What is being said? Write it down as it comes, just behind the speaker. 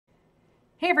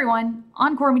Hey everyone,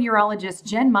 Oncor Meteorologist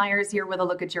Jen Myers here with a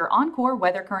look at your Oncor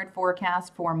WeatherCurrent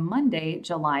forecast for Monday,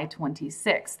 July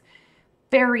 26th.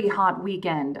 Very hot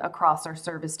weekend across our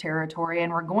service territory,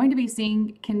 and we're going to be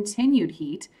seeing continued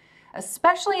heat,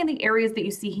 especially in the areas that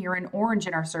you see here in orange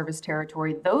in our service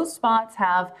territory. Those spots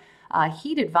have a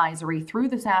heat advisory through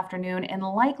this afternoon, and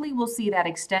likely we'll see that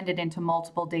extended into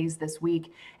multiple days this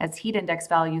week as heat index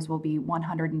values will be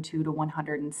 102 to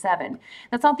 107.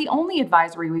 That's not the only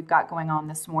advisory we've got going on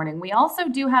this morning. We also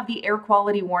do have the air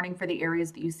quality warning for the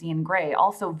areas that you see in gray,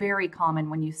 also very common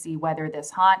when you see weather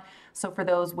this hot. So for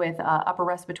those with upper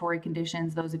respiratory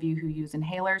conditions, those of you who use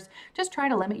inhalers, just try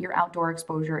to limit your outdoor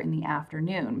exposure in the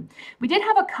afternoon. We did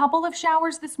have a couple of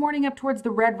showers this morning up towards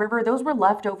the Red River. Those were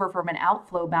left over from an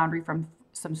outflow boundary from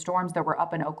some storms that were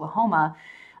up in Oklahoma.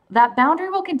 That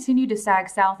boundary will continue to sag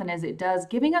south, and as it does,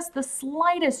 giving us the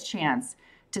slightest chance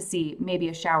to see maybe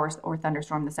a shower or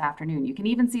thunderstorm this afternoon. You can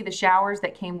even see the showers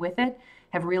that came with it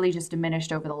have really just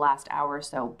diminished over the last hour or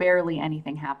so. Barely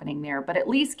anything happening there, but at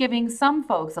least giving some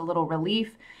folks a little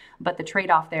relief. But the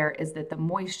trade-off there is that the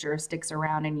moisture sticks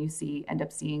around and you end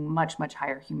up seeing much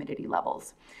higher humidity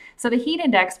levels. So the heat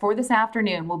index for this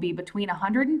afternoon will be between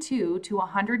 102 to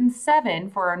 107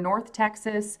 for our North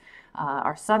Texas,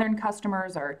 our southern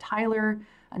customers, our Tyler,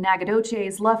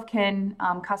 Nacogdoches, Lufkin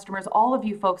customers. All of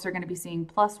you folks are going to be seeing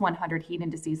plus 100 heat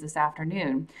indices this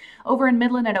afternoon. Over in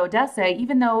Midland and Odessa,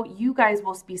 even though you guys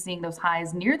will be seeing those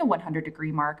highs near the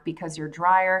 100-degree mark because you're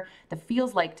drier, the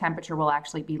feels like temperature will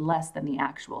actually be less than the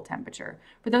actual temperature.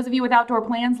 For those of you with outdoor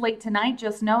plans late tonight,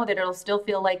 just know that it'll still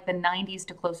feel like the 90s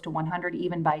to close to 100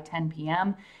 even by 10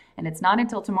 p.m. And it's not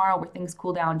until tomorrow where things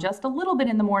cool down just a little bit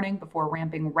in the morning before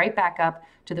ramping right back up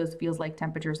to those feels like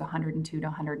temperatures 102 to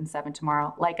 107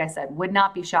 tomorrow. Like I said, would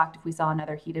not be shocked if we saw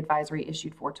another heat advisory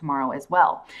issued for tomorrow as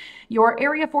well. Your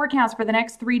area forecast for the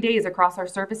next 3 days across our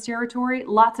service territory,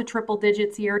 lots of triple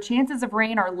digits here. Chances of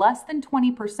rain are less than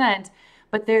 20%.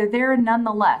 But they're there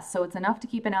nonetheless, so it's enough to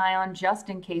keep an eye on just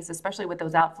in case, especially with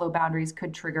those outflow boundaries,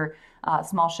 could trigger a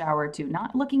small shower or two.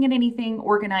 Not looking at anything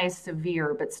organized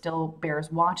severe, but still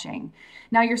bears watching.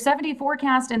 Now your 7-day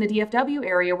forecast in the DFW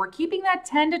area, we're keeping that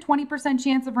 10 to 20%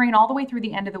 chance of rain all the way through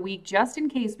the end of the week, just in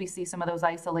case we see some of those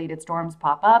isolated storms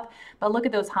pop up. But look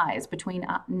at those highs between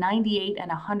 98 and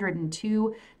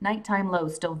 102. Nighttime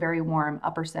lows still very warm,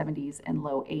 upper 70s and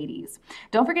low 80s.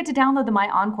 Don't forget to download the My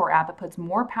Oncor app. It puts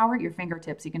more power at your fingertips.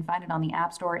 You can find it on the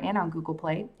App Store and on Google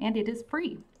Play, and it is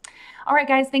free. All right,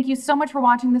 guys, thank you so much for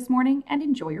watching this morning, and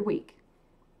enjoy your week.